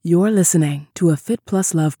You're listening to a Fit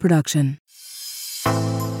Plus Love production.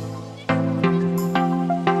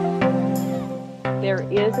 There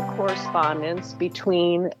is a correspondence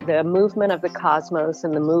between the movement of the cosmos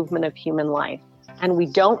and the movement of human life. And we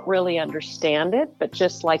don't really understand it, but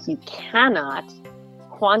just like you cannot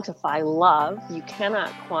quantify love, you cannot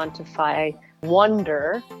quantify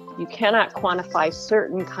wonder, you cannot quantify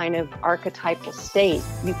certain kind of archetypal state,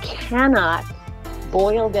 you cannot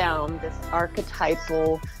boil down this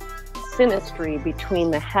archetypal synastry between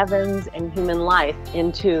the heavens and human life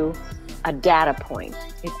into a data point.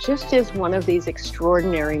 It just is one of these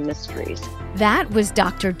extraordinary mysteries. That was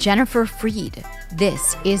Dr. Jennifer Freed.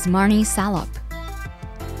 This is Marnie Salop.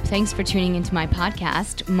 Thanks for tuning into my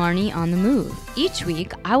podcast, Marnie on the Move. Each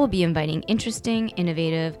week, I will be inviting interesting,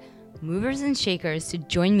 innovative movers and shakers to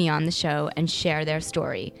join me on the show and share their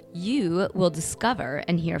story. You will discover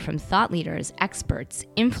and hear from thought leaders, experts,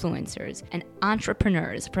 influencers, and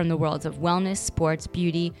entrepreneurs from the worlds of wellness, sports,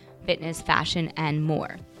 beauty, fitness, fashion, and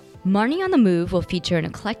more. Marnie on the Move will feature an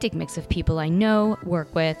eclectic mix of people I know,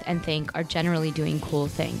 work with, and think are generally doing cool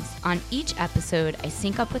things. On each episode, I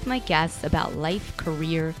sync up with my guests about life,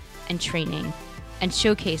 career, and training, and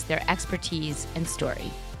showcase their expertise and story.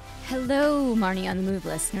 Hello, Marnie on the Move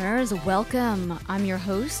listeners. Welcome. I'm your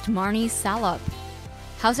host, Marnie Salop.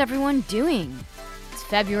 How's everyone doing? It's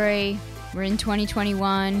February. We're in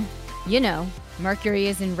 2021. You know, Mercury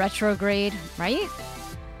is in retrograde, right?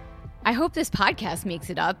 I hope this podcast makes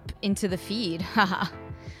it up into the feed.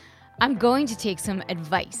 I'm going to take some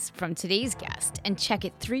advice from today's guest and check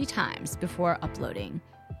it 3 times before uploading.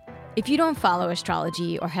 If you don't follow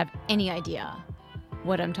astrology or have any idea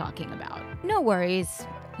what I'm talking about, no worries.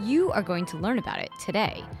 You are going to learn about it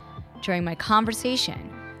today during my conversation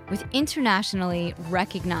with internationally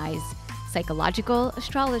recognized psychological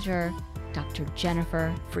astrologer, Dr.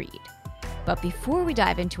 Jennifer Freed. But before we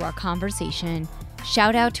dive into our conversation,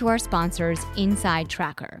 shout out to our sponsors, Inside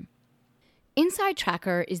Tracker. Inside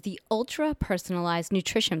Tracker is the ultra-personalized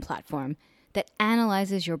nutrition platform that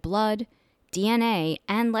analyzes your blood, DNA,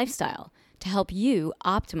 and lifestyle to help you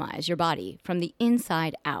optimize your body from the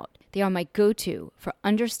inside out. They are my go-to for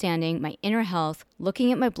understanding my inner health, looking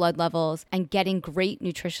at my blood levels, and getting great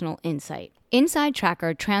nutritional insight. Inside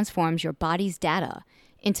Tracker transforms your body's data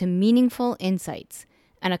into meaningful insights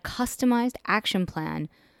and a customized action plan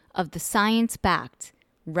of the science-backed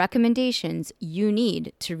recommendations you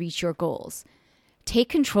need to reach your goals. Take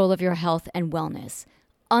control of your health and wellness.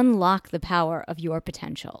 Unlock the power of your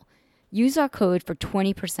potential. Use our code for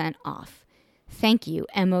 20% off. Thank you,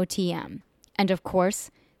 MOTM. And of course,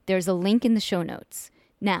 there's a link in the show notes.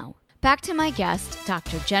 Now, back to my guest,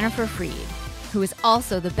 Dr. Jennifer Freed, who is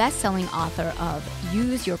also the best-selling author of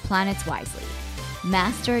Use Your Planets Wisely,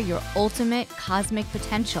 Master Your Ultimate Cosmic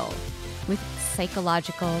Potential with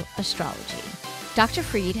Psychological Astrology. Dr.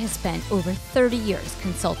 Freed has spent over 30 years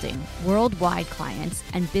consulting worldwide clients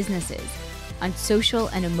and businesses on social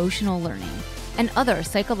and emotional learning and other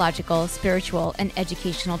psychological, spiritual, and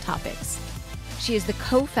educational topics. She is the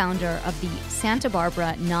co-founder of the Santa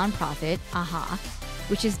Barbara nonprofit, AHA,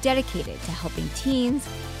 which is dedicated to helping teens,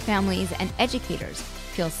 families, and educators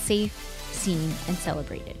feel safe, seen, and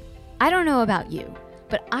celebrated. I don't know about you,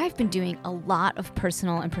 but I've been doing a lot of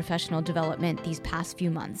personal and professional development these past few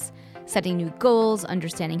months, setting new goals,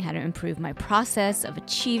 understanding how to improve my process of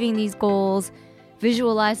achieving these goals,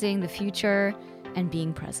 visualizing the future, and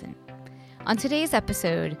being present. On today's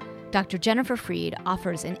episode, Dr. Jennifer Freed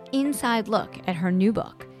offers an inside look at her new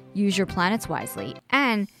book, Use Your Planets Wisely,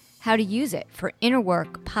 and how to use it for inner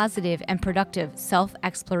work, positive and productive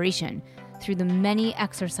self-exploration through the many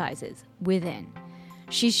exercises within.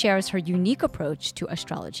 She shares her unique approach to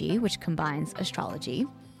astrology, which combines astrology,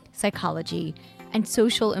 psychology, and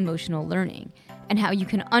social emotional learning, and how you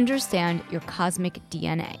can understand your cosmic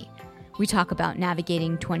DNA. We talk about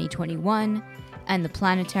navigating 2021 and the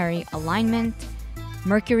planetary alignment,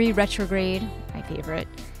 Mercury retrograde, my favorite,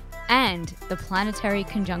 and the planetary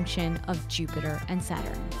conjunction of Jupiter and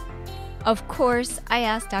Saturn. Of course, I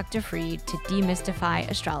asked Dr. Freed to demystify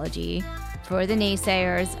astrology. For the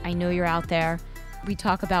naysayers, I know you're out there. We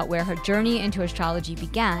talk about where her journey into astrology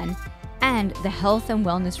began and the health and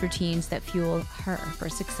wellness routines that fuel her for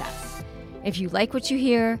success. If you like what you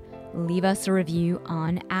hear, leave us a review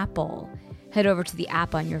on Apple. Head over to the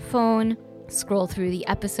app on your phone, scroll through the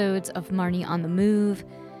episodes of Marnie on the Move,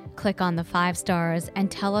 click on the 5 stars,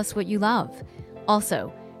 and tell us what you love.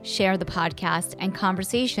 Also, share the podcast and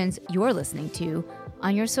conversations you're listening to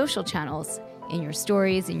on your social channels, in your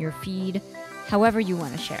stories, in your feed, however you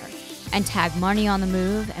want to share. And tag Marnie on the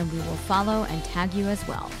Move, and we will follow and tag you as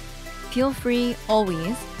well. Feel free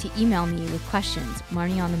always to email me with questions,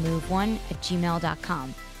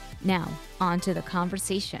 marnieonthemove1@gmail.com. Now, on to the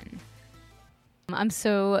conversation. I'm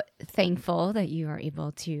so thankful that you are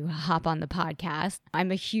able to hop on the podcast.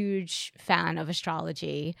 I'm a huge fan of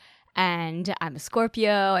astrology, and I'm a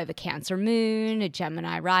Scorpio, I have a Cancer moon, a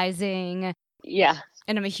Gemini rising. Yeah.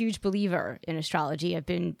 And I'm a huge believer in astrology. I've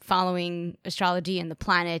been following astrology and the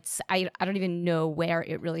planets. I don't even know where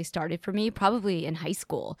it really started for me, probably in high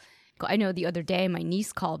school. I know the other day my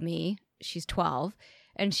niece called me, she's 12,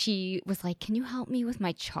 and she was like, "Can you help me with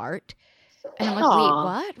my chart?" And I'm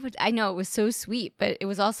like, "Wait, what?" I know, it was so sweet, but it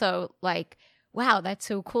was also like, wow, that's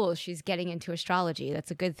so cool. She's getting into astrology. That's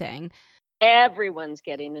a good thing. Everyone's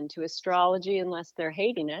getting into astrology unless they're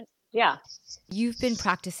hating it. Yeah. You've been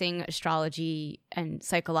practicing astrology and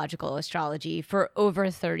psychological astrology for over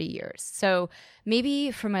 30 years. So maybe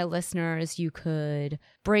for my listeners, you could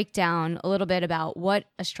break down a little bit about what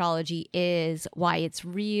astrology is, why it's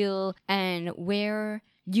real, and where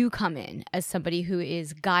you come in as somebody who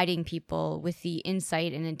is guiding people with the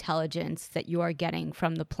insight and intelligence that you are getting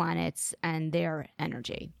from the planets and their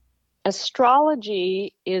energy.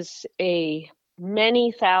 Astrology is a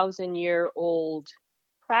many thousand-year-old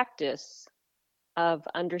practice of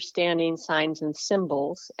understanding signs and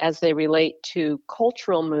symbols as they relate to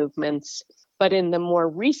cultural movements, but in the more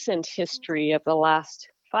recent history of the last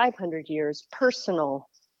 500 years, personal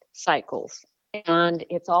cycles. And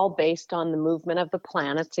it's all based on the movement of the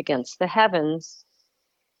planets against the heavens,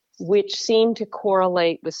 which seem to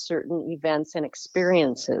correlate with certain events and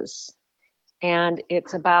experiences. And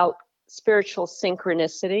it's about spiritual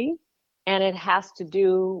synchronicity, and it has to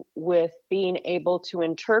do with being able to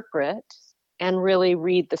interpret and really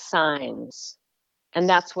read the signs. And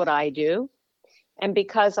that's what I do. And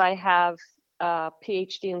because I have a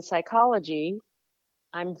PhD in psychology,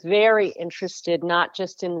 I'm very interested not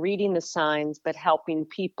just in reading the signs, but helping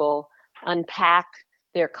people unpack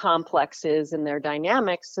their complexes and their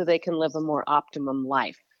dynamics so they can live a more optimum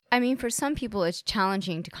life. I mean, for some people, it's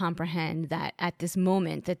challenging to comprehend that at this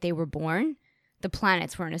moment that they were born, the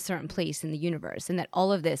planets were in a certain place in the universe, and that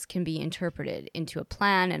all of this can be interpreted into a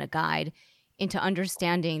plan and a guide into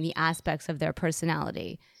understanding the aspects of their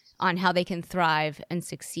personality on how they can thrive and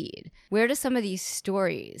succeed. Where do some of these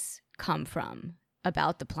stories come from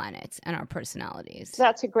about the planets and our personalities?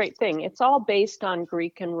 That's a great thing. It's all based on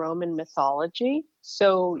Greek and Roman mythology.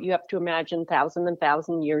 So you have to imagine thousands and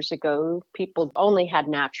thousands of years ago, people only had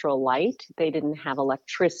natural light. They didn't have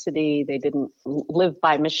electricity. They didn't live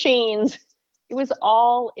by machines. It was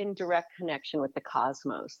all in direct connection with the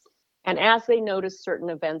cosmos. And as they noticed certain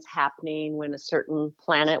events happening when a certain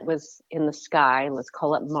planet was in the sky, let's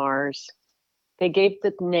call it Mars, they gave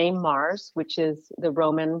the name Mars, which is the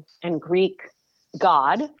Roman and Greek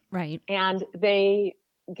god. Right. And they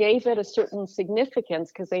gave it a certain significance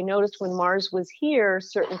because they noticed when Mars was here,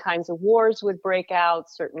 certain kinds of wars would break out,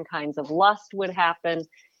 certain kinds of lust would happen.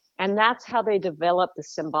 And that's how they developed the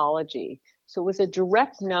symbology. So it was a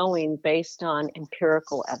direct knowing based on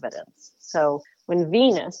empirical evidence. So when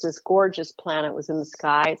Venus, this gorgeous planet, was in the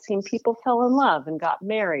sky, it seemed people fell in love and got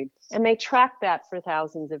married. And they tracked that for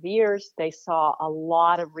thousands of years. They saw a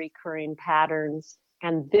lot of recurring patterns.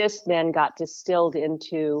 And this then got distilled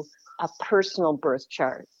into a personal birth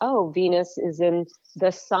chart. Oh, Venus is in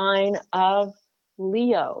the sign of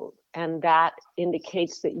Leo, and that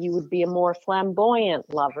indicates that you would be a more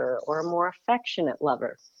flamboyant lover or a more affectionate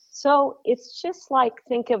lover. So it's just like,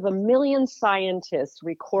 think of a million scientists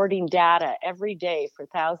recording data every day for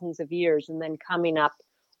thousands of years and then coming up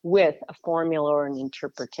with a formula or an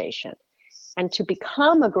interpretation. And to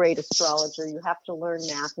become a great astrologer, you have to learn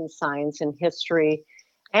math and science and history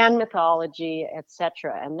and mythology,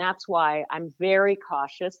 etc. And that's why I'm very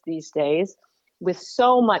cautious these days. With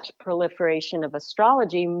so much proliferation of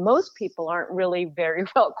astrology, most people aren't really very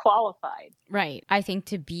well qualified. Right. I think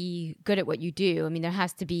to be good at what you do, I mean, there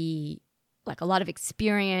has to be like a lot of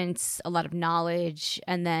experience, a lot of knowledge.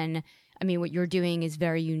 And then, I mean, what you're doing is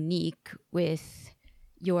very unique with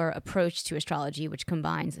your approach to astrology, which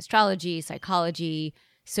combines astrology, psychology,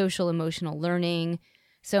 social emotional learning.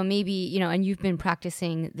 So maybe, you know, and you've been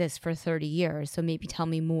practicing this for 30 years. So maybe tell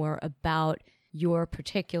me more about your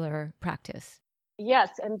particular practice.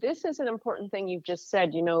 Yes, and this is an important thing you've just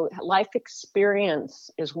said. You know, life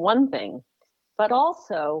experience is one thing, but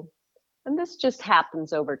also, and this just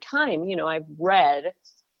happens over time, you know, I've read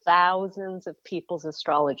thousands of people's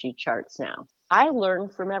astrology charts now. I learn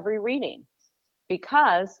from every reading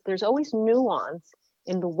because there's always nuance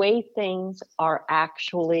in the way things are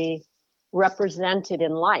actually represented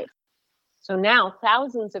in life. So now,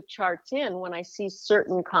 thousands of charts in, when I see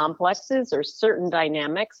certain complexes or certain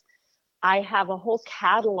dynamics, I have a whole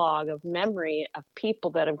catalog of memory of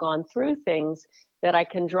people that have gone through things that I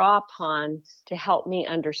can draw upon to help me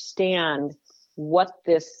understand what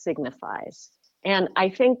this signifies. And I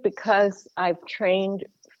think because I've trained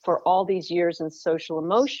for all these years in social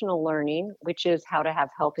emotional learning, which is how to have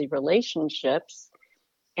healthy relationships,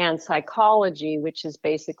 and psychology, which is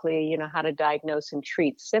basically, how to diagnose and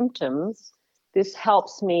treat symptoms, this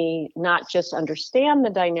helps me not just understand the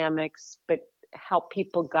dynamics, but help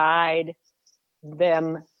people guide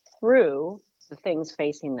them through the things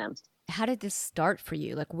facing them. How did this start for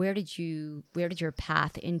you? Like, where did your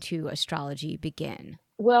path into astrology begin?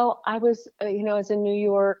 Well, I was, as a New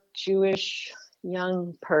York Jewish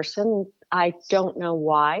young person, I don't know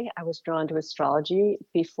why I was drawn to astrology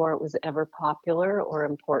before it was ever popular or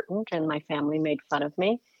important, and my family made fun of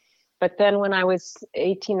me. But then when I was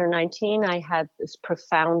 18 or 19, I had this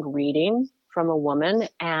profound reading from a woman,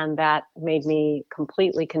 and that made me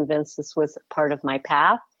completely convinced this was part of my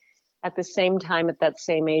path. At the same time, at that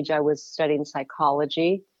same age, I was studying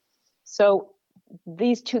psychology. So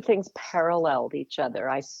these two things paralleled each other.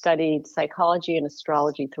 I studied psychology and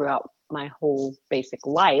astrology throughout my whole basic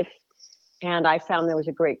life, and I found there was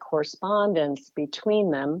a great correspondence between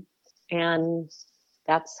them. And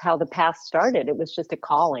that's how the path started. It was just a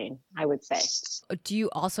calling, I would say. Do you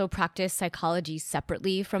also practice psychology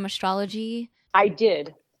separately from astrology? I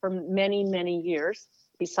did for many, many years,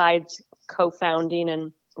 besides co-founding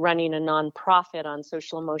and running a nonprofit on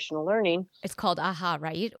social emotional learning. It's called AHA,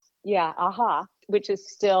 right? Yeah, AHA, which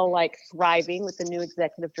is still like thriving with the new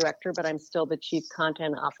executive director, but I'm still the chief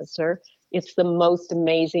content officer. It's the most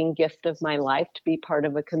amazing gift of my life to be part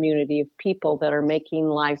of a community of people that are making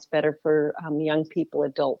lives better for young people,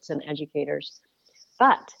 adults, and educators.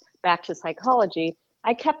 But back to psychology,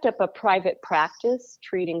 I kept up a private practice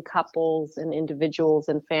treating couples and individuals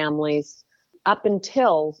and families up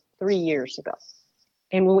until 3 years ago,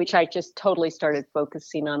 in which I just totally started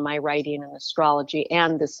focusing on my writing and astrology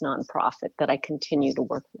and this nonprofit that I continue to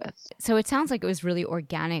work with. So it sounds like it was really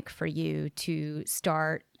organic for you to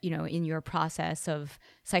start, in your process of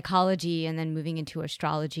psychology and then moving into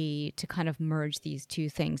astrology to kind of merge these two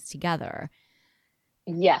things together.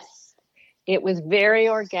 Yes, it was very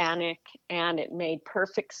organic and it made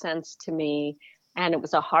perfect sense to me. And it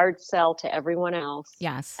was a hard sell to everyone else.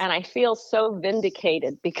 Yes. And I feel so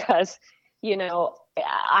vindicated because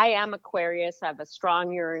I am Aquarius. I have a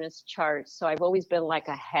strong Uranus chart. So I've always been like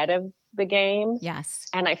ahead of the game. Yes.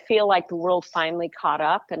 And I feel like the world finally caught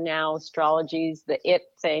up. And now astrology's the it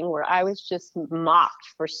thing where I was just mocked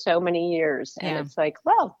for so many years. And It's like,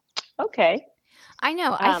 well, okay. I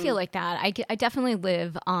know. I feel like that. I definitely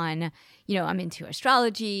live on, I'm into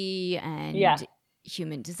astrology and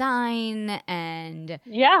human design and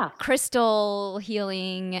crystal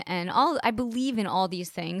healing and all. I believe in all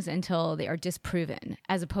these things until they are disproven,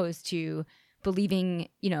 as opposed to believing,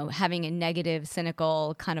 having a negative,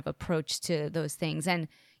 cynical kind of approach to those things. And,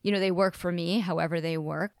 they work for me, however they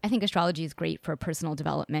work. I think astrology is great for personal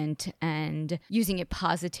development and using it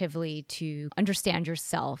positively to understand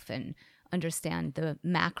yourself and understand the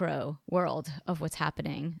macro world of what's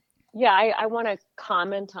happening. Yeah, I want to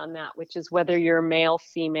comment on that, which is whether you're male,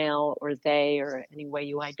 female, or they, or any way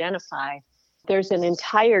you identify. There's an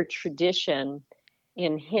entire tradition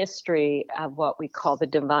in history of what we call the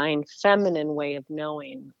divine feminine way of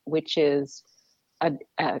knowing, which is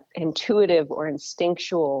a intuitive or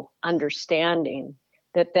instinctual understanding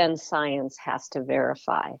that then science has to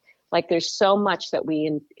verify. Like there's so much that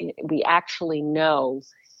we actually know,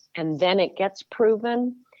 and then it gets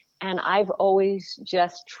proven. And I've always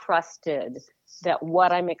just trusted that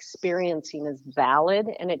what I'm experiencing is valid.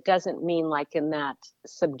 And it doesn't mean like in that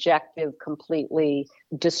subjective, completely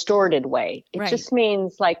distorted way. It just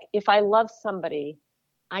means like if I love somebody,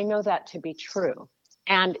 I know that to be true.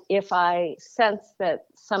 And if I sense that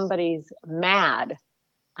somebody's mad,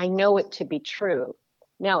 I know it to be true.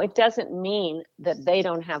 Now, it doesn't mean that they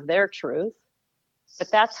don't have their truth,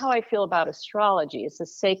 but that's how I feel about astrology. It's a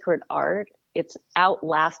sacred art. It's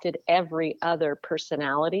outlasted every other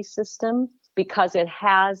personality system because it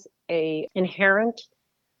has a inherent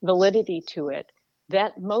validity to it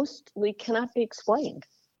that mostly cannot be explained.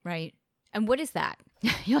 Right. And what is that?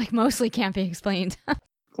 You're like, mostly can't be explained.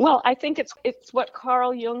 Well, I think it's what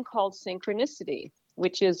Carl Jung called synchronicity,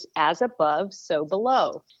 which is as above, so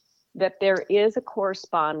below. That there is a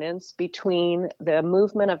correspondence between the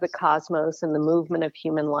movement of the cosmos and the movement of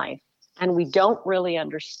human life. And we don't really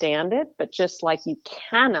understand it, but just like you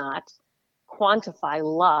cannot quantify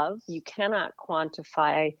love, you cannot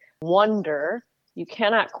quantify wonder, you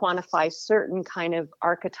cannot quantify certain kind of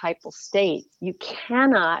archetypal states, you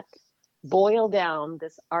cannot boil down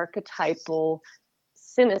this archetypal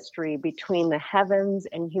synastry between the heavens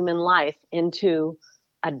and human life into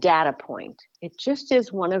a data point. It just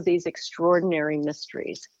is one of these extraordinary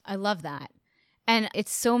mysteries. I love that. And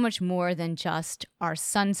it's so much more than just our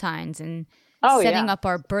sun signs and setting up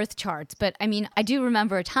our birth charts. But I mean, I do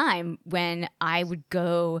remember a time when I would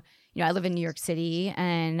go, I live in New York City,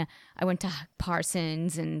 and I went to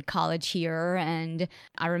Parsons and college here. And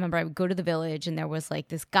I remember I would go to the Village, and there was like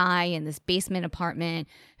this guy in this basement apartment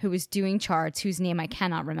who was doing charts, whose name I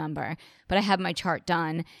cannot remember, but I had my chart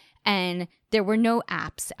done. And there were no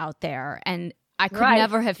apps out there. And I could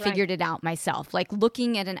never have figured it out myself. Like,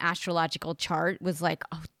 looking at an astrological chart was like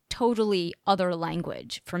a totally other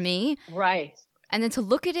language for me. Right. And then to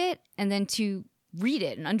look at it and then to read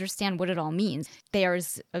it and understand what it all means.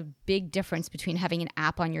 There's a big difference between having an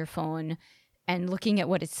app on your phone and looking at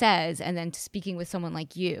what it says and then speaking with someone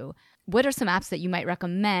like you. What are some apps that you might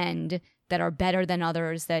recommend that are better than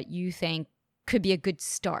others that you think could be a good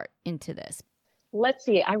start into this? Let's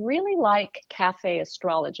see. I really like Cafe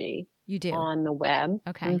Astrology. You do? On the web.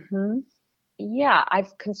 Okay. Mm-hmm. Yeah,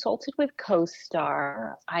 I've consulted with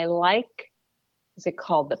CoStar. I like, is it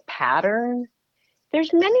called The Pattern?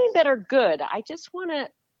 There's many that are good. I just want to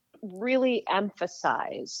really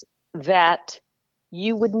emphasize that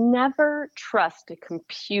you would never trust a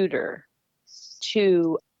computer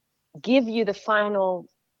to give you the final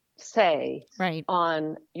say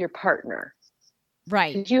on your partner.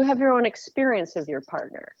 Right. Because you have your own experience of your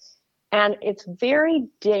partner. And it's very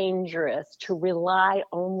dangerous to rely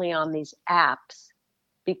only on these apps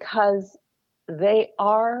because they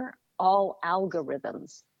are all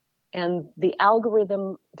algorithms, and the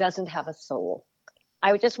algorithm doesn't have a soul.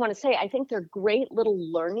 I would just want to say, I think they're great little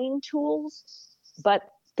learning tools, but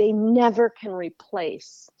they never can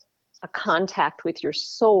replace a contact with your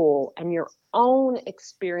soul and your own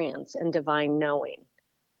experience and divine knowing.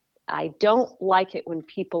 I don't like it when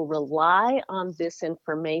people rely on this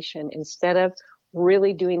information instead of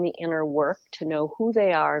really doing the inner work to know who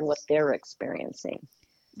they are and what they're experiencing.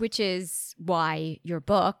 Which is why your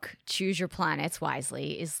book, Choose Your Planets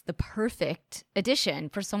Wisely, is the perfect addition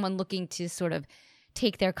for someone looking to sort of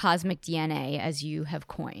take their cosmic DNA, as you have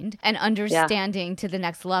coined, and understanding to the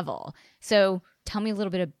next level. So tell me a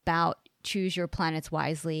little bit about Choose Your Planets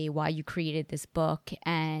Wisely, why you created this book,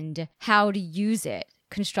 and how to use it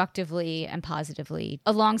constructively and positively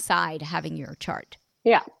alongside having your chart.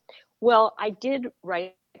 Yeah. Well, I did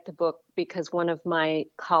write the book because one of my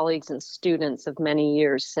colleagues and students of many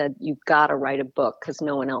years said, you've got to write a book because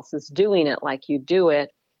no one else is doing it like you do it.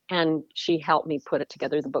 And she helped me put it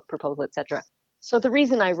together, the book proposal, etc. So the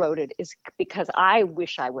reason I wrote it is because I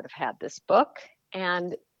wish I would have had this book.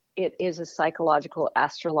 And it is a psychological,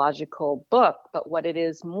 astrological book, but what it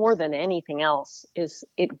is more than anything else is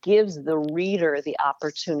it gives the reader the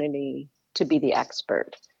opportunity to be the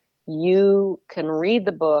expert. You can read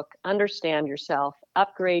the book, understand yourself,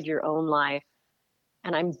 upgrade your own life.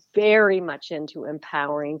 And I'm very much into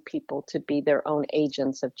empowering people to be their own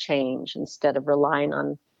agents of change instead of relying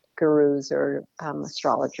on gurus or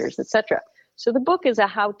astrologers, etc. So the book is a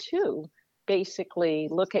how-to. Basically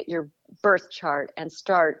look at your birth chart and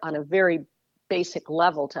start on a very basic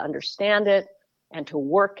level to understand it and to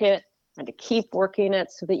work it and to keep working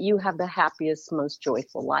it so that you have the happiest, most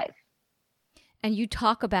joyful life. And you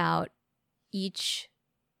talk about each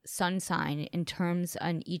sun sign in terms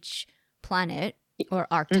on each planet or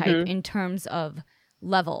archetype in terms of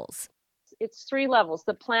levels. It's 3 levels.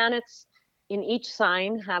 The planets in each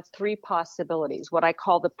sign have 3 possibilities. What I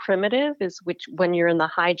call the primitive is when you're in the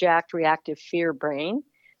hijacked reactive fear brain.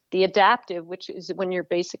 The adaptive, which is when you're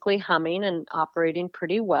basically humming and operating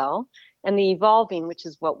pretty well. And the evolving, which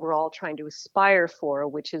is what we're all trying to aspire for,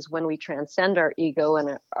 which is when we transcend our ego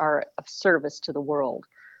and are of service to the world.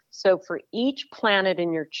 So for each planet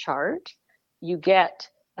in your chart, you get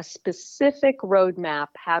a specific roadmap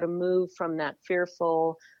how to move from that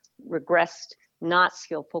fearful, regressed, not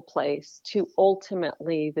skillful place to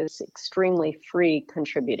ultimately this extremely free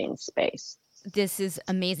contributing space. This is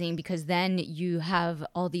amazing because then you have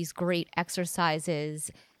all these great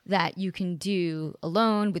exercises that you can do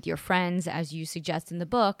alone with your friends, as you suggest in the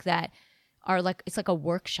book, that are like, it's like a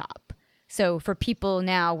workshop. So for people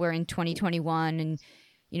now, we're in 2021 and,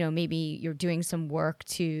 maybe you're doing some work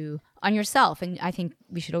on yourself. And I think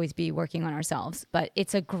we should always be working on ourselves, but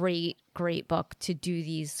it's a great, great book to do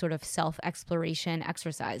these sort of self-exploration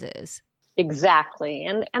exercises. Exactly.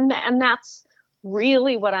 And that's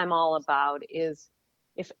really what I'm all about is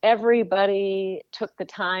if everybody took the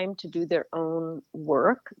time to do their own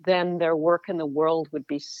work, then their work in the world would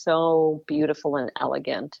be so beautiful and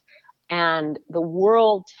elegant. And the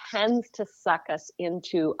world tends to suck us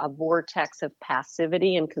into a vortex of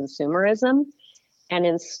passivity and consumerism. And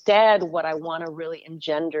instead, what I want to really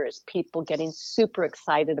engender is people getting super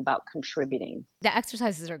excited about contributing. The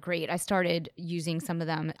exercises are great. I started using some of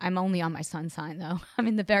them. I'm only on my sun sign, though. I'm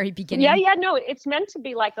in the very beginning. Yeah. No, it's meant to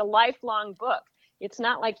be like a lifelong book. It's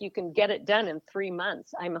not like you can get it done in 3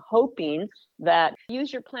 months. I'm hoping that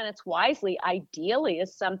Use Your Planets Wisely ideally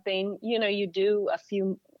is something, you do a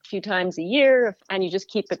few times a year, and you just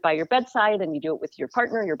keep it by your bedside, and you do it with your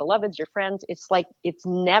partner, your beloveds, your friends. It's like it's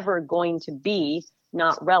never going to be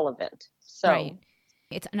not relevant. So right.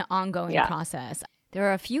 It's an ongoing process. There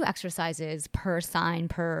are a few exercises per sign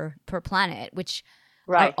per planet, which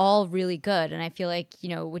are all really good. And I feel like,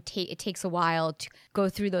 it takes a while to go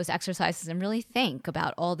through those exercises and really think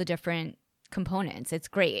about all the different components. It's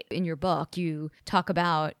great. In your book, you talk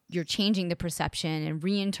about you're changing the perception and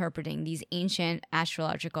reinterpreting these ancient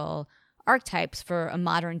astrological archetypes for a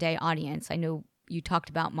modern day audience. I know you talked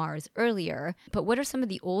about Mars earlier, but what are some of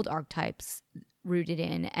the old archetypes rooted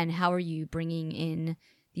in, and how are you bringing in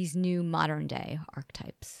these new modern day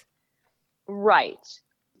archetypes? Right.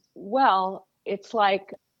 Well, it's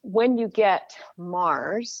like when you get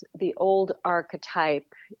Mars, the old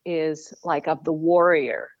archetype is like of the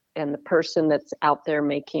warrior and the person that's out there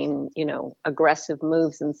making, aggressive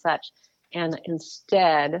moves and such. And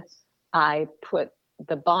instead, I put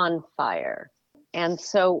the bonfire. And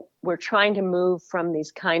so we're trying to move from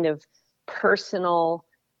these kind of personal,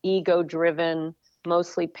 ego-driven,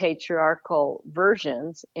 mostly patriarchal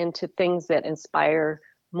versions into things that inspire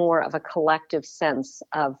more of a collective sense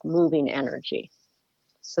of moving energy.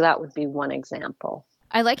 So that would be one example.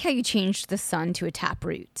 I like how you changed the sun to a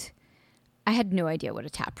taproot. I had no idea what a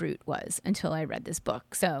taproot was until I read this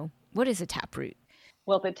book. So what is a taproot?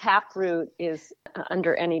 Well, the taproot is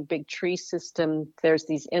under any big tree system, there's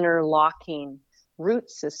these interlocking root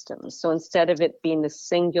systems. So instead of it being the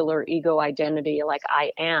singular ego identity like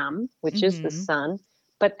I am, which is the sun,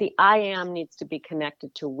 but the I am needs to be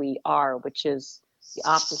connected to we are, which is the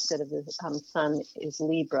opposite of the sun is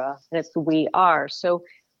Libra, and it's we are. So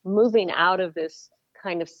moving out of this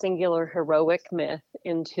kind of singular heroic myth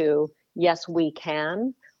into, yes, we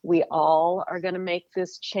can. We all are going to make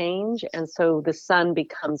this change. And so the sun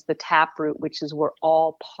becomes the taproot, which is we're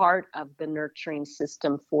all part of the nurturing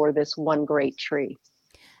system for this one great tree.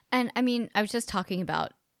 And I mean, I was just talking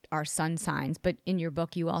about our sun signs, but in your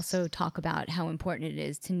book, you also talk about how important it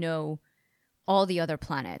is to know all the other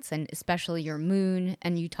planets, and especially your moon,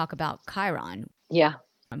 and you talk about Chiron. Yeah.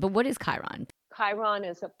 But what is Chiron? Chiron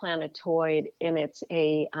is a planetoid, and it's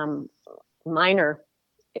a minor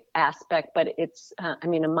aspect, but it's, a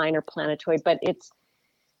minor planetoid, but it's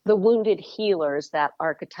the wounded healers, that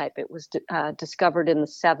archetype. It was discovered in the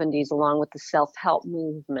 70s along with the self-help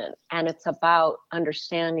movement. And it's about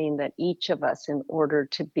understanding that each of us, in order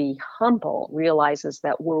to be humble, realizes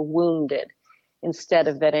that we're wounded instead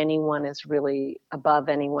of that anyone is really above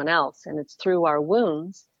anyone else. And it's through our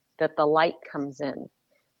wounds that the light comes in,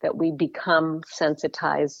 that we become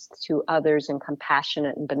sensitized to others and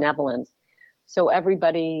compassionate and benevolent. So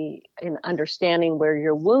everybody, in understanding where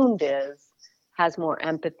your wound is, has more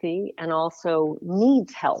empathy and also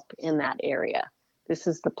needs help in that area. This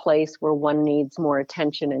is the place where one needs more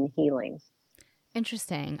attention and healing.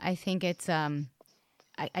 Interesting. I think it's,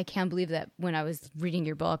 I can't believe that when I was reading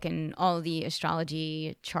your book and all the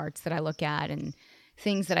astrology charts that I look at and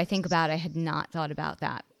things that I think about, I had not thought about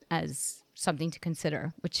that as something to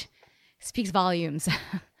consider, which speaks volumes.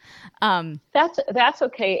 That's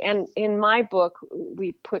okay. And in my book,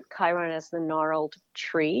 we put Chiron as the gnarled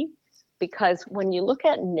tree, because when you look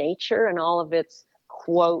at nature and all of its,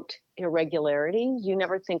 quote, irregularities, you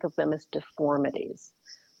never think of them as deformities.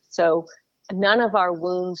 So none of our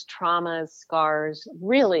wounds, traumas, scars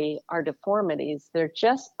really are deformities. They're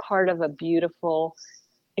just part of a beautiful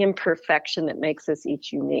imperfection that makes us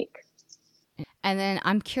each unique. And then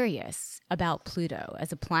I'm curious about Pluto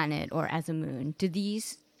as a planet or as a moon. Do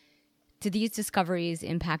these discoveries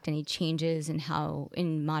impact any changes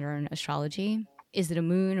in modern astrology? Is it a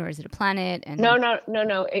moon or is it a planet? And No.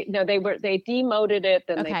 They demoted it,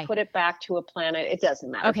 then they put it back to a planet. It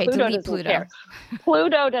doesn't matter. Okay, Pluto delete doesn't Pluto. care.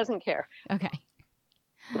 Pluto doesn't care. Okay.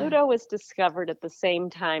 Pluto was discovered at the same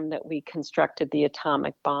time that we constructed the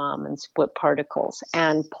atomic bomb and split particles.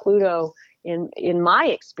 And Pluto, in my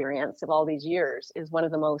experience of all these years, is one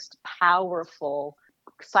of the most powerful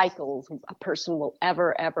cycles a person will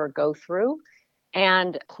ever go through.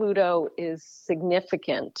 And Pluto is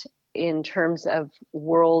significant in terms of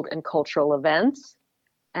world and cultural events.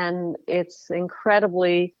 And it's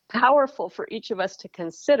incredibly powerful for each of us to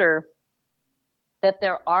consider that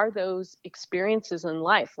there are those experiences in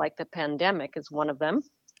life, like the pandemic is one of them,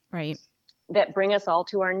 right, that bring us all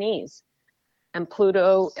to our knees. And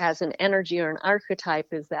Pluto as an energy or an archetype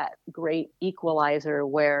is that great equalizer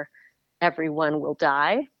where everyone will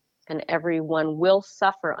die and everyone will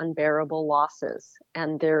suffer unbearable losses.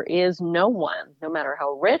 And there is no one, no matter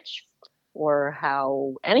how rich or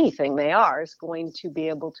how anything they are, is going to be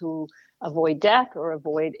able to avoid death or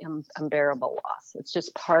avoid unbearable loss. It's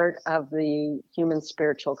just part of the human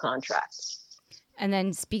spiritual contract. And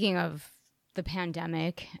then speaking of the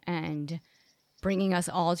pandemic and bringing us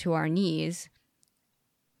all to our knees,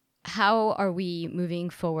 how are we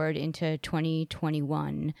moving forward into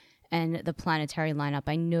 2021 and the planetary lineup?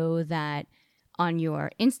 I know that on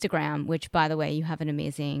your Instagram, which, by the way, you have an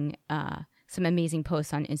amazing, some amazing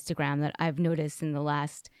posts on Instagram that I've noticed in the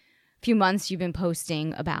last few months you've been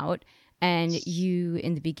posting about. And you,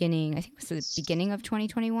 in the beginning, I think it was the beginning of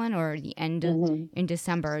 2021 or the end of, in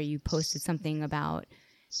December, you posted something about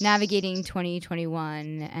navigating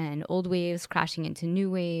 2021 and old waves crashing into new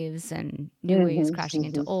waves and new waves crashing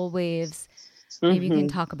into old waves. Maybe you can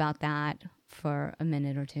talk about that for a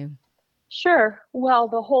minute or two. Sure. Well,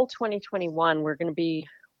 the whole 2021, we're going to be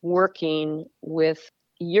working with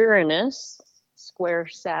Uranus square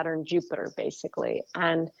Saturn, Jupiter, basically.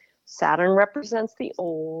 And Saturn represents the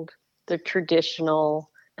old, the traditional,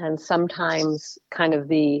 and sometimes kind of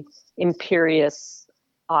the imperious,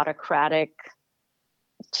 autocratic,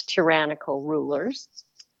 tyrannical rulers.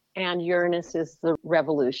 And Uranus is the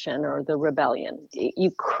revolution or the rebellion.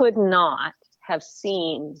 You could not have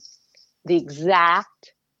seen the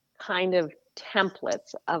exact kind of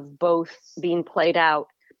templates of both being played out,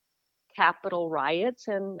 Capitol riots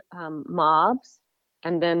and mobs,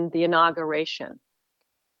 and then the inauguration.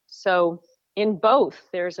 So in both,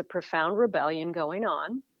 there's a profound rebellion going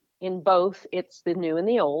on. In both, it's the new and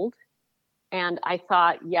the old. And I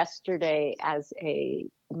thought yesterday as a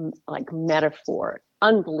metaphor,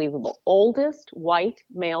 unbelievable, oldest white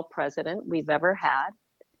male president we've ever had,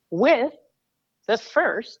 with the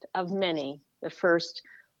first of many, the first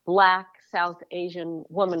Black South Asian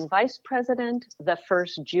woman vice president, the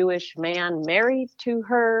first Jewish man married to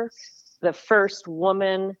her, the first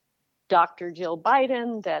woman, Dr. Jill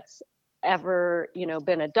Biden, that's ever,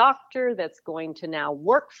 been a doctor, that's going to now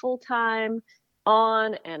work full time,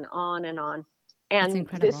 on and on and on. And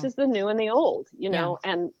this is the new and the old,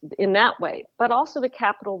 and in that way. But also the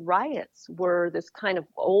Capitol riots were this kind of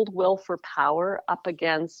old will for power up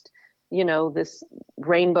against, this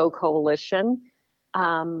rainbow coalition.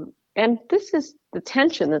 And this is the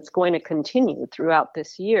tension that's going to continue throughout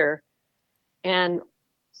this year. And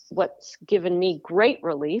what's given me great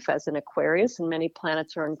relief as an Aquarius, and many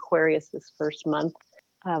planets are in Aquarius this first month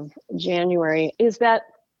of January, is that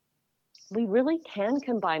we really can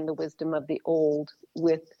combine the wisdom of the old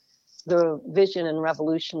with the vision and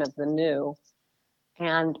revolution of the new.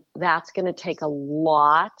 And that's going to take a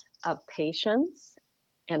lot of patience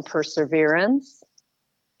and perseverance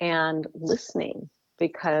and listening,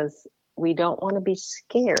 because we don't want to be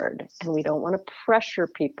scared and we don't want to pressure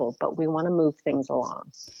people, but we want to move things along.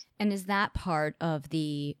 And is that part of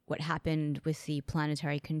what happened with the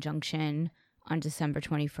planetary conjunction on December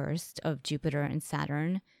 21st of Jupiter and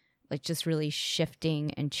Saturn, like just really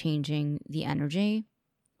shifting and changing the energy?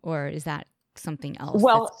 Or is that something else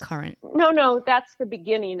that's current? No, that's the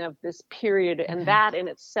beginning of this period. And that in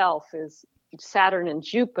itself is Saturn and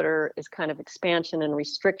Jupiter is kind of expansion and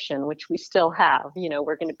restriction, which we still have.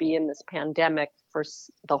 We're going to be in this pandemic for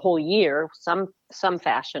the whole year, some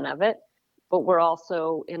fashion of it, but we're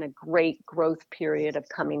also in a great growth period of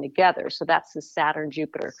coming together. So that's the Saturn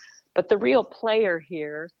Jupiter. But the real player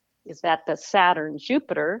here is that the Saturn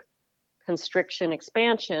Jupiter constriction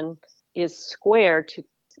expansion is square to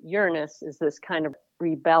Uranus, is this kind of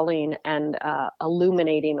rebelling and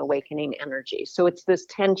illuminating, awakening energy. So it's this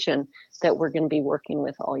tension that we're going to be working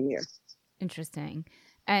with all year. Interesting.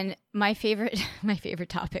 And my favorite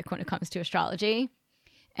topic when it comes to astrology,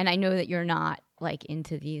 and I know that you're not like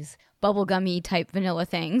into these bubblegummy type vanilla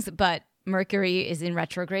things, but Mercury is in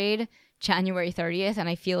retrograde January 30th, and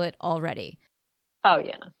I feel it already. Oh,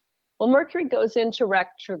 yeah. Well, Mercury goes into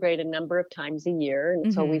retrograde a number of times a year, and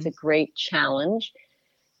it's always a great challenge.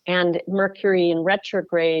 And Mercury in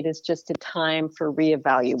retrograde is just a time for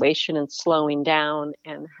reevaluation and slowing down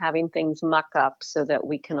and having things muck up so that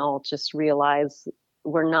we can all just realize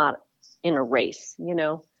we're not in a race,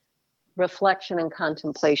 Reflection and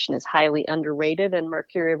contemplation is highly underrated, and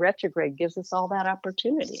Mercury retrograde gives us all that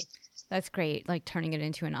opportunity. That's great, like turning it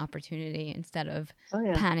into an opportunity instead of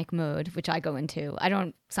panic mode, which I go into. I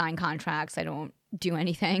don't sign contracts. I don't do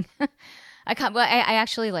anything. I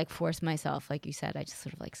actually like force myself, like you said, I just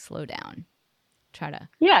sort of like slow down, try to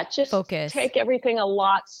just focus. Take everything a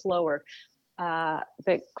lot slower.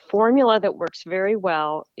 The formula that works very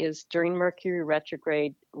well is during Mercury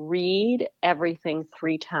retrograde, read everything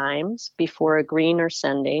 3 times before agreeing or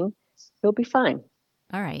sending. You'll be fine.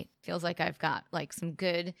 All right. Feels like I've got like some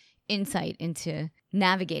good insight into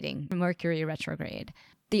navigating Mercury retrograde.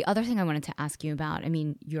 The other thing I wanted to ask you about, I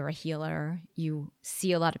mean, you're a healer, you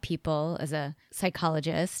see a lot of people as a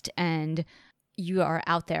psychologist, and you are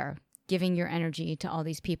out there giving your energy to all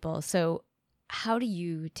these people. So how do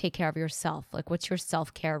you take care of yourself? Like, what's your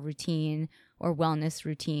self-care routine or wellness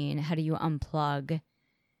routine? How do you unplug?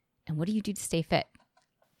 And what do you do to stay fit?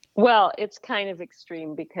 Well, it's kind of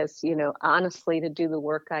extreme because, honestly, to do the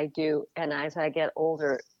work I do, and as I get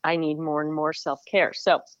older, I need more and more self-care.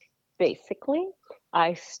 So basically,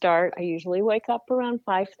 I usually wake up around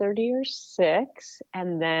 5:30 or 6,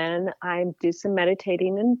 and then I do some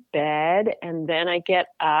meditating in bed, and then I get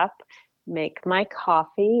up, make my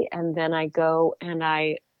coffee, and then I go and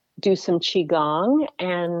I do some Qigong.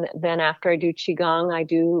 And then after I do Qigong, I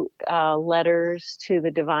do letters to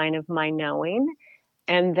the divine of my knowing.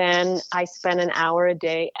 And then I spend an hour a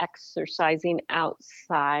day exercising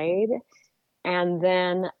outside. And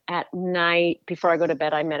then at night, before I go to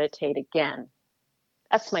bed, I meditate again.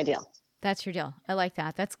 That's my deal. That's your deal. I like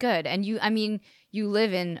that. That's good. And you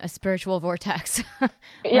live in a spiritual vortex. Right?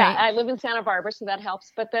 Yeah, I live in Santa Barbara, so that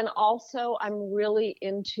helps. But then also I'm really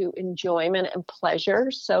into enjoyment and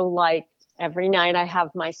pleasure. So like every night I have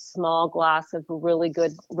my small glass of really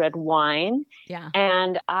good red wine. Yeah.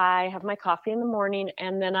 And I have my coffee in the morning,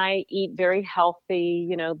 and then I eat very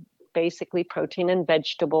healthy, basically protein and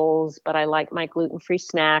vegetables, but I like my gluten-free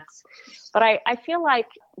snacks. But I feel like,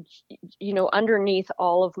 underneath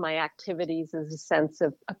all of my activities is a sense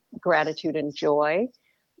of gratitude and joy.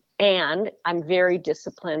 And I'm very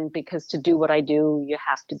disciplined because to do what I do, you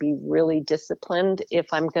have to be really disciplined if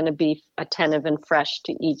I'm going to be attentive and fresh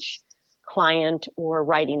to each client or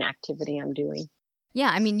writing activity I'm doing.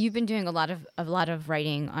 Yeah, I mean, you've been doing a lot of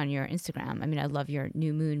writing on your Instagram. I mean, I love your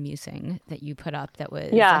new moon musing that you put up. That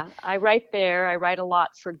was I write there. I write a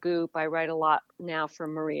lot for Goop. I write a lot now for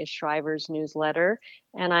Maria Shriver's newsletter,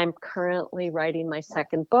 and I'm currently writing my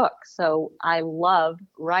second book. So I love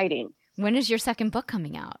writing. When is your second book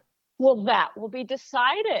coming out? Well, that will be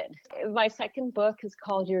decided. My second book is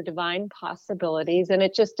called Your Divine Possibilities, and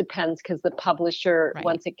it just depends because the publisher, Right.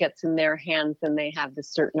 Once it gets in their hands, then they have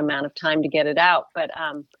this certain amount of time to get it out. But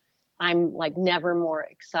I'm like never more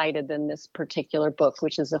excited than this particular book,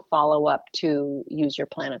 which is a follow-up to Use Your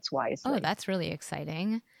Planets Wisely. Oh, that's really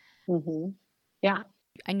exciting. Mm-hmm. Yeah.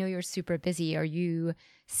 I know you're super busy. Are you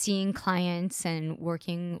seeing clients and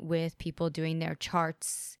working with people doing their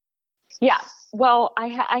charts? Yeah. Well,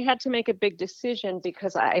 I had to make a big decision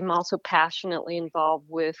because I'm also passionately involved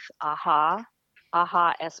with AHA,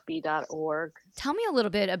 ahasb.org. Tell me a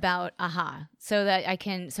little bit about AHA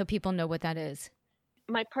so people know what that is.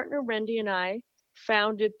 My partner Rendy and I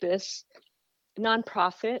founded this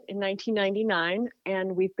nonprofit in 1999,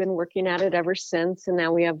 and we've been working at it ever since. And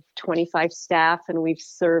now we have 25 staff, and we've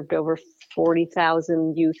served over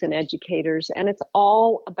 40,000 youth and educators. And it's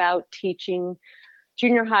all about teaching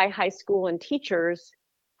junior high, high school, and teachers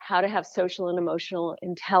how to have social and emotional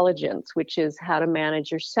intelligence, which is how to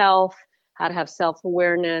manage yourself, how to have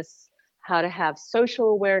self-awareness, how to have social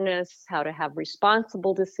awareness, how to have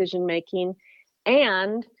responsible decision-making,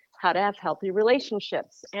 and how to have healthy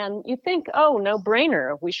relationships. And you think, oh, no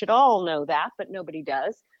brainer. We should all know that, but nobody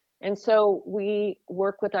does. And so we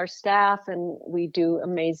work with our staff, and we do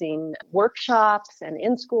amazing workshops and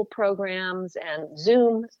in-school programs and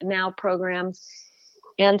Zoom now programs.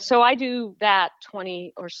 And so I do that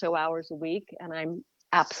 20 or so hours a week, and I'm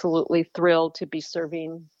absolutely thrilled to be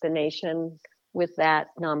serving the nation with that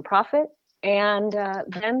nonprofit. And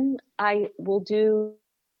then I will do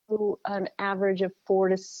an average of 4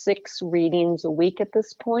 to 6 readings a week at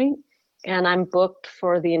this point, and I'm booked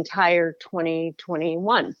for the entire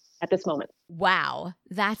 2021 at this moment. Wow,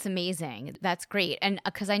 that's amazing. That's great. And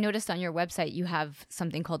because I noticed on your website you have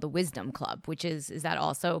something called the Wisdom Club, which is that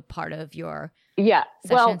also part of your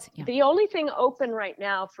sessions? Well, the only thing open right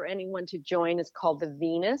now for anyone to join is called the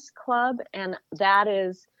Venus Club, and that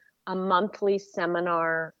is a monthly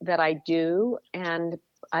seminar that I do, and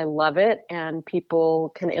I love it, and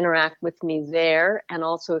people can interact with me there. And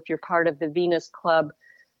also, if you're part of the Venus Club,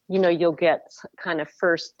 you'll get kind of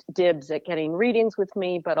first dibs at getting readings with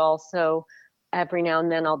me, but also every now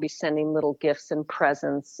and then I'll be sending little gifts and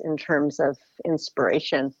presents in terms of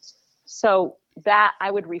inspiration. So that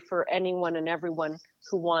I would refer anyone and everyone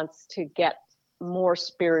who wants to get more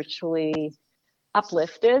spiritually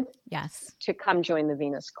uplifted, Yes. to come join the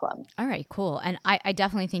Venus Club. All right, cool. And I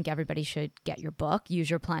definitely think everybody should get your book, Use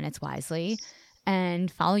Your Planets Wisely,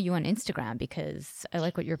 and follow you on Instagram because I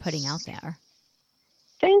like what you're putting out there.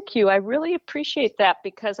 Thank you. I really appreciate that,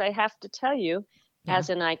 because I have to tell you, as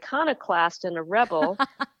an iconoclast and a rebel,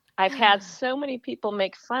 I've had so many people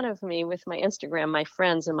make fun of me with my Instagram, my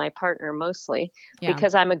friends and my partner mostly,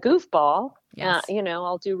 because I'm a goofball. Yes.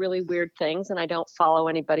 I'll do really weird things and I don't follow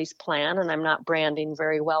anybody's plan and I'm not branding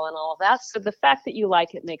very well and all of that. So the fact that you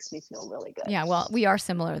like it makes me feel really good. Yeah, well, we are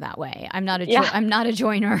similar that way. I'm not a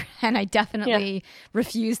joiner, and I definitely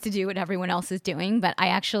refuse to do what everyone else is doing, but I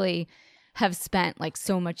actually have spent like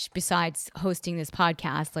so much besides hosting this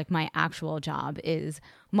podcast. Like my actual job is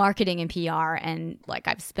marketing and PR, and like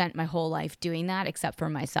I've spent my whole life doing that except for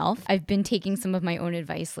myself. I've been taking some of my own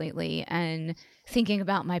advice lately and thinking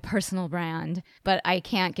about my personal brand, but I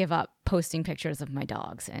can't give up posting pictures of my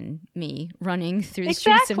dogs and me running through the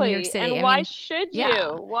streets of New York City. And why should you?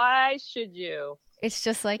 Yeah. Why should you? It's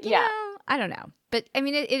just like, I don't know. But I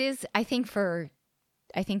mean, it is, I think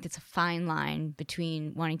it's a fine line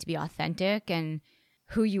between wanting to be authentic and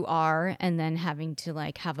who you are and then having to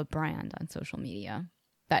like have a brand on social media.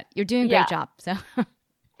 But you're doing a great job. So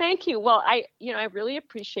thank you. Well, I really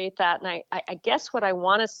appreciate that. And I guess what I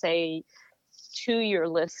want to say to your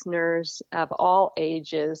listeners of all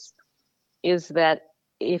ages is that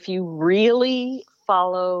if you really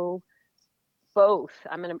follow both,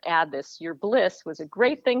 I'm going to add this, your bliss was a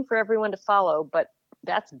great thing for everyone to follow, but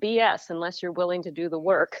that's BS unless you're willing to do the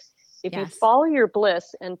work. If you follow your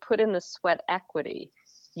bliss and put in the sweat equity,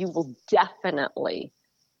 you will definitely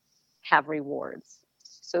have rewards.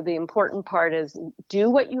 So the important part is do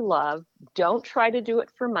what you love. Don't try to do it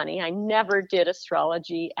for money. I never did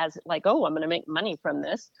astrology as like, oh, I'm going to make money from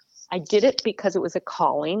this. I did it because it was a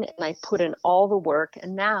calling and I put in all the work.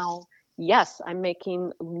 And now, yes, I'm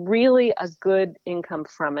making really a good income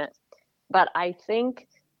from it. But I think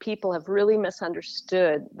people have really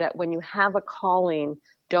misunderstood that when you have a calling,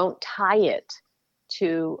 don't tie it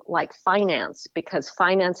to like finance, because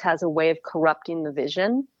finance has a way of corrupting the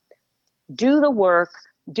vision. Do the work,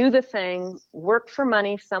 do the thing, work for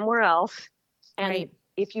money somewhere else. And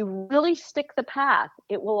if you really stick the path,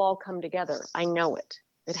 it will all come together. I know it.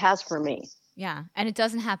 It has for me. Yeah. And it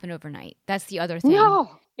doesn't happen overnight. That's the other thing. No,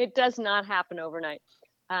 it does not happen overnight.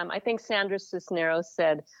 I think Sandra Cisneros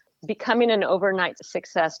said, becoming an overnight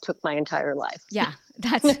success took my entire life. Yeah,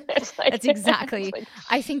 that's exactly.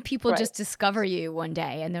 I think people just discover you one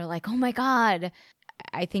day and they're like, oh my God.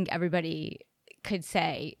 I think everybody could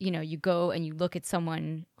say, you go and you look at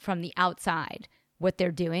someone from the outside, what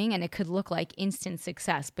they're doing, and it could look like instant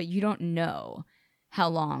success, but you don't know how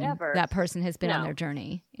long that person has been on their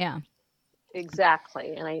journey. Yeah.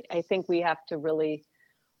 Exactly. And I think we have to really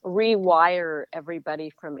rewire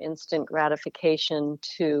everybody from instant gratification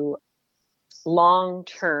to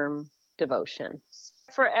long-term devotion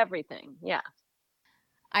for everything. Yeah.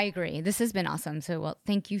 I agree. This has been awesome. So, well,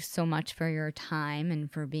 thank you so much for your time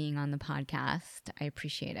and for being on the podcast. I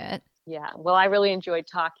appreciate it. Yeah. Well, I really enjoyed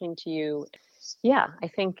talking to you. Yeah, I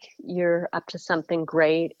think you're up to something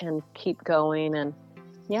great, and keep going. And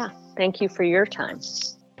yeah, thank you for your time.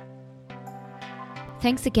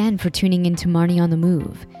 Thanks again for tuning in to Marnie on the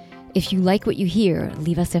Move. If you like what you hear,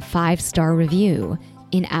 leave us a 5-star review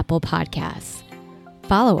in Apple Podcasts.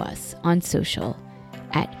 Follow us on social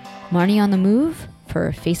at Marnie on the Move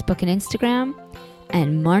for Facebook and Instagram,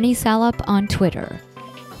 and Marnie Salup on Twitter.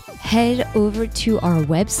 Head over to our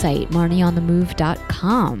website,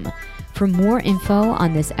 marnieonthemove.com, for more info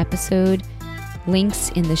on this episode, links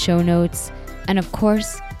in the show notes, and of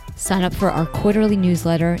course, sign up for our quarterly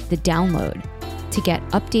newsletter, The Download, to get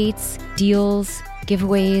updates, deals,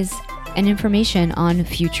 giveaways, and information on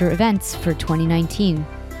future events for 2019.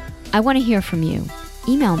 I want to hear from you.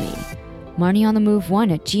 Email me,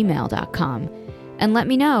 marnieonthemove1@gmail.com, and let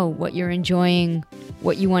me know what you're enjoying,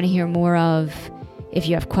 what you want to hear more of. If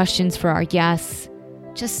you have questions for our guests,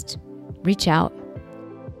 just reach out.